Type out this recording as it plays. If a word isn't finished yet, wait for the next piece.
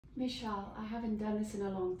Michelle, I haven't done this in a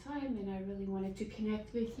long time and I really wanted to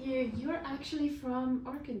connect with you. You're actually from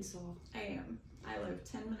Arkansas. I am. I live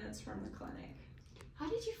 10 minutes from the clinic. How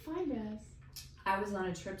did you find us? I was on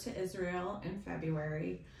a trip to Israel in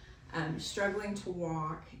February, struggling to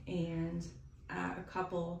walk, and a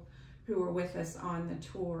couple who were with us on the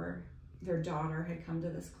tour, their daughter had come to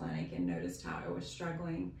this clinic and noticed how I was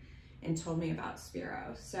struggling and told me about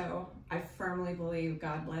Spiro. So I firmly believe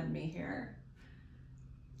God led me here.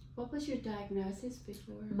 What was your diagnosis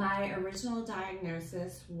before? My original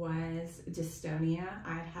diagnosis was dystonia.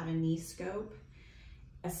 I'd had a knee scope,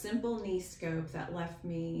 a simple knee scope that left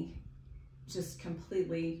me just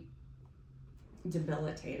completely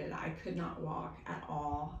debilitated. I could not walk at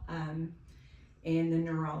all. And the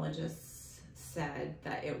neurologist said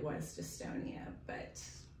that it was dystonia, but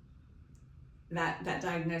that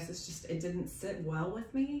diagnosis just, it didn't sit well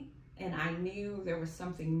with me. And I knew there was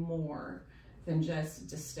something more than just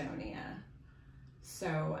dystonia.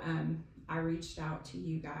 So I reached out to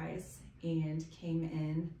you guys and came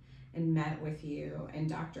in and met with you, and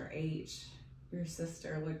Dr. H, your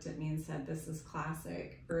sister, looked at me and said, this is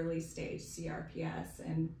classic early stage CRPS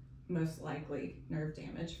and most likely nerve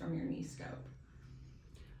damage from your knee scope.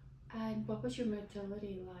 And what was your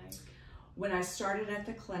motility like? When I started at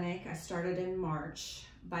the clinic, I started in March.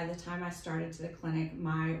 By the time I started to the clinic,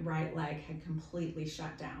 my right leg had completely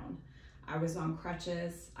shut down. I was on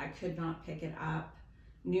crutches. I could not pick it up.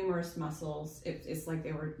 Numerous muscles. It's like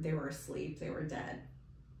they were asleep. They were dead.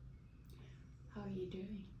 How are you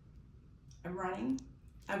doing? I'm running.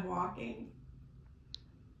 I'm walking.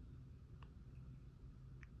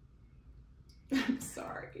 I'm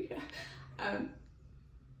sorry. And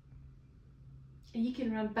you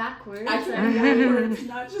can run backwards. I can run backwards,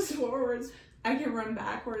 not just forwards. I can run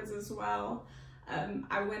backwards as well.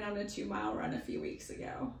 I went on a 2-mile run a few weeks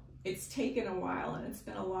ago. It's taken a while and it's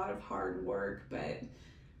been a lot of hard work, but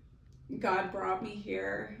God brought me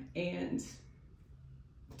here, and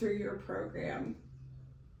through your program,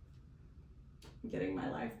 I'm getting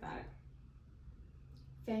my life back.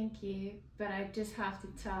 Thank you, but I just have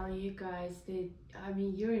to tell you guys that, I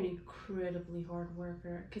mean, you're an incredibly hard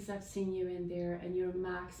worker, because I've seen you in there and your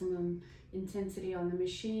maximum intensity on the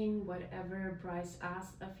machine, whatever Bryce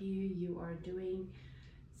asked of you, you are doing.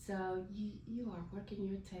 So you are working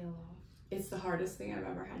your tail off. It's the hardest thing I've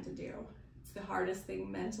ever had to do. It's the hardest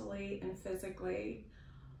thing mentally and physically,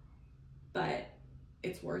 but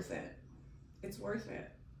it's worth it. It's worth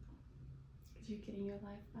it. Because you're getting your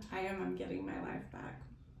life back. I am. I'm getting my life back.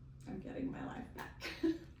 I'm getting my life back.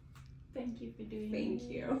 Thank you for doing it.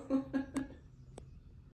 Thank you.